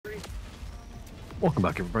Welcome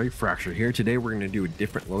back, everybody. Fracture here. Today we're going to do a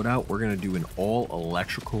different loadout. We're going to do an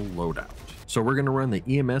all-electrical loadout. So we're going to run the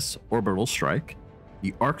EMS Orbital Strike,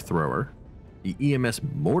 the Arc Thrower, the EMS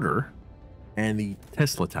Mortar, and the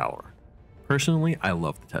Tesla Tower. Personally, I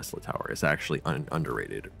love the Tesla Tower. It's actually an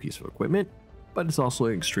underrated piece of equipment, but it's also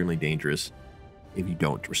extremely dangerous if you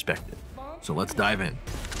don't respect it. So let's dive in.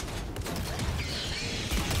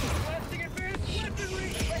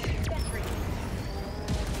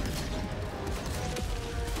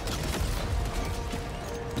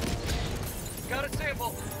 Got a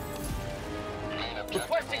sample.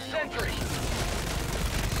 Requesting sentry.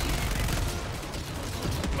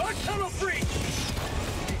 Bug tunnel free.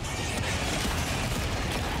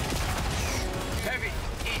 Heavy,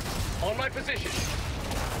 east, on my position.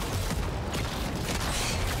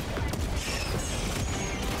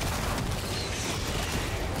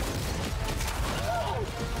 Oh,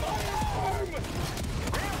 my arm!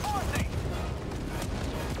 Reinforcing.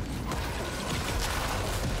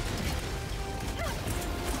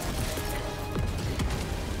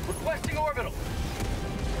 Requesting orbital.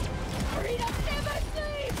 Freedom, stand by,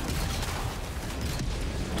 sleep!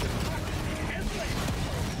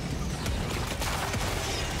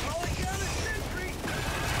 Calling down a sentry.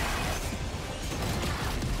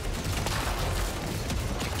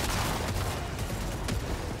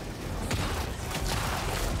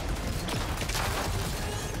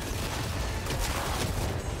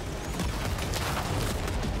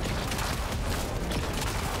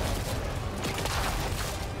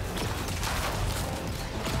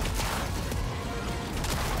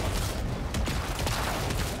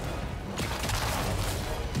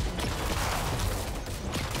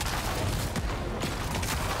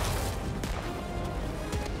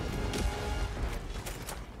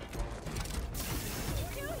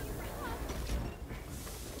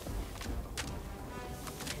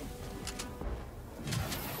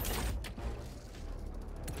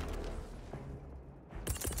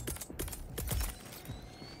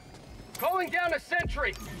 Calling down a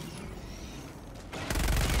sentry.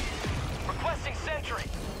 Requesting sentry.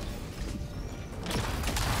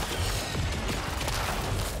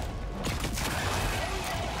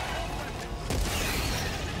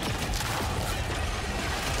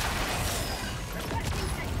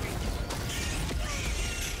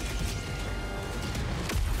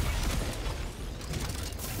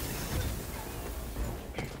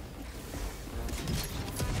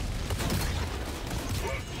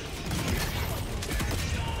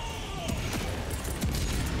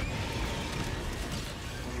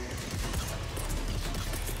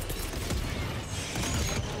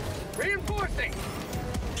 Reinforcing!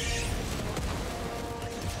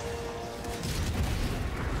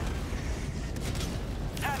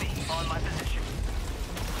 Heavy on my position.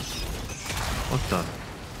 What the?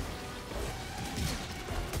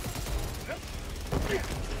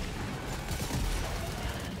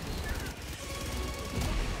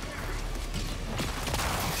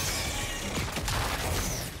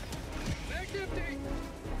 Back empty!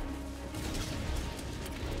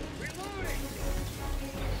 Reloading!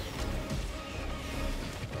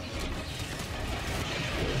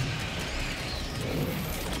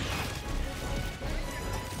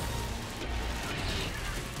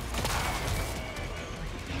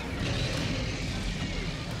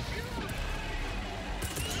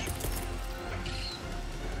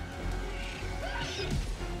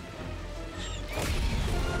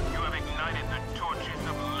 You have ignited the torches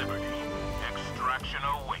of liberty. Extraction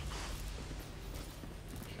awaits.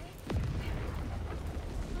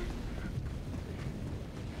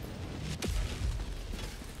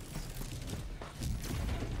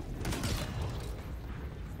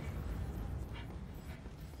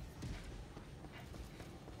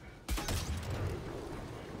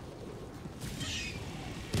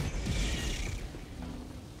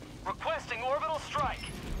 Requesting orbital strike.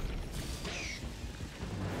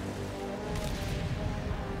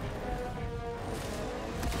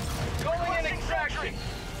 Calling in extraction.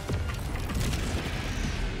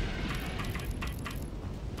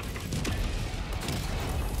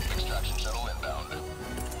 Extraction shuttle inbound.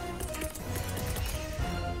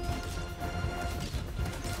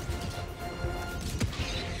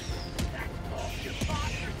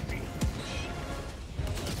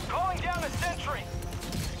 Calling down a sentry.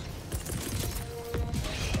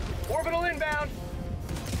 Orbital inbound.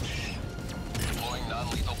 Deploying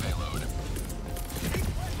non-lethal payload.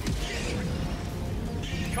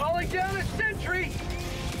 Calling down a sentry.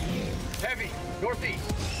 Heavy,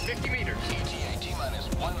 northeast, 50 meters. ETA T-minus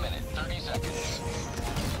 1 minute, 30 seconds.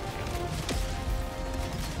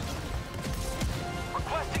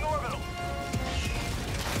 Requesting orbital.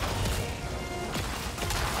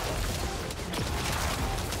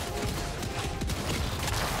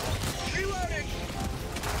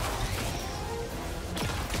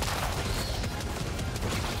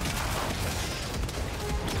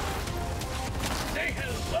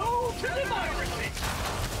 to democracy!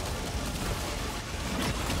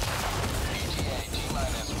 ETA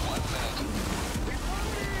T-minus 1 minute.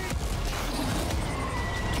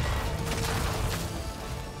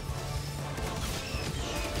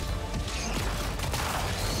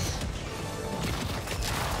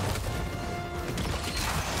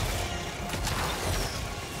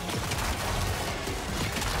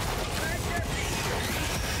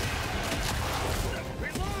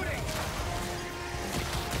 Reloading!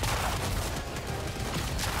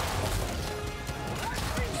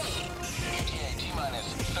 ETA T-minus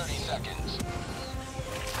 30 seconds.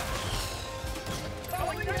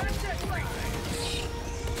 Calling down a sentry!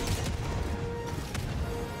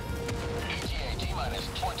 ETA T-minus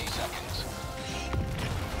 20 seconds.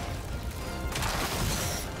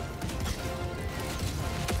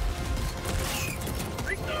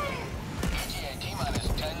 Reload! ETA T-minus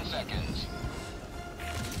 10 seconds.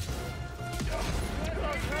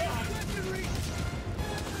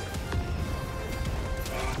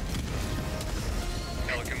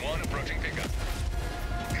 Pelican 1 approaching pickup.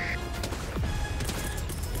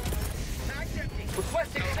 Mag's empty.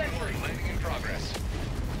 Requesting sentry. Landing in progress.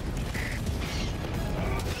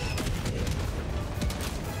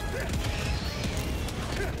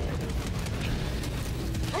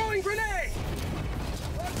 Throwing grenade!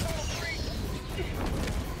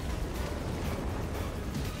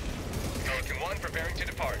 Pelican 1 preparing to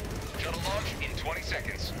depart. Shuttle launch in 20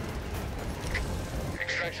 seconds.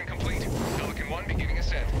 Extraction complete. Pelican 1 beginning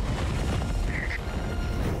ascent.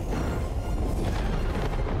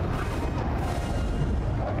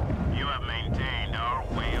 You have maintained our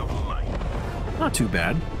way of life. Not too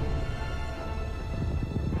bad.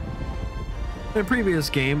 In a previous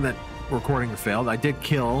game that recording failed, I did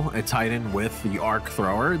kill a Titan with the arc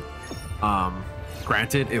thrower.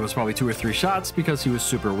 Granted, it was probably 2 or 3 shots because he was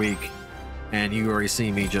super weak. And you already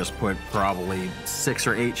see me just put probably 6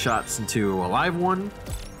 or 8 shots into a live one.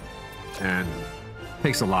 And it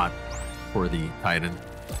takes a lot for the Titan.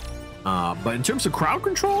 But in terms of crowd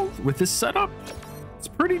control, with this setup, it's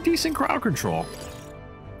pretty decent crowd control.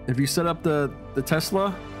 If you set up the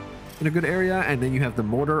Tesla in a good area and then you have the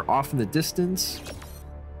mortar off in the distance,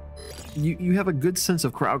 you have a good sense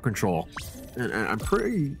of crowd control. And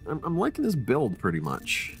I'm liking this build pretty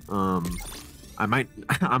much. I'm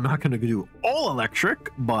not gonna do all electric,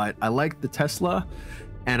 but I like the Tesla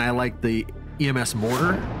and I like the EMS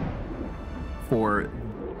mortar for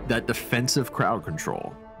that defensive crowd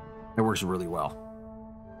control. It works really well.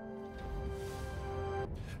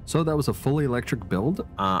 So that was a fully electric build.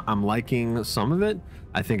 I'm liking some of it.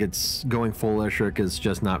 I think it's going full electric is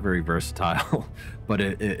just not very versatile, but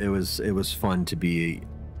it was fun to be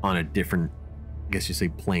on a different, I guess you say,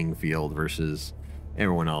 playing field versus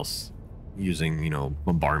everyone else using, you know,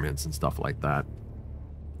 bombardments and stuff like that.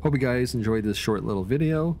 Hope you guys enjoyed this short little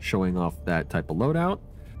video showing off that type of loadout.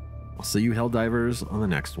 I'll see you Helldivers on the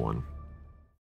next one.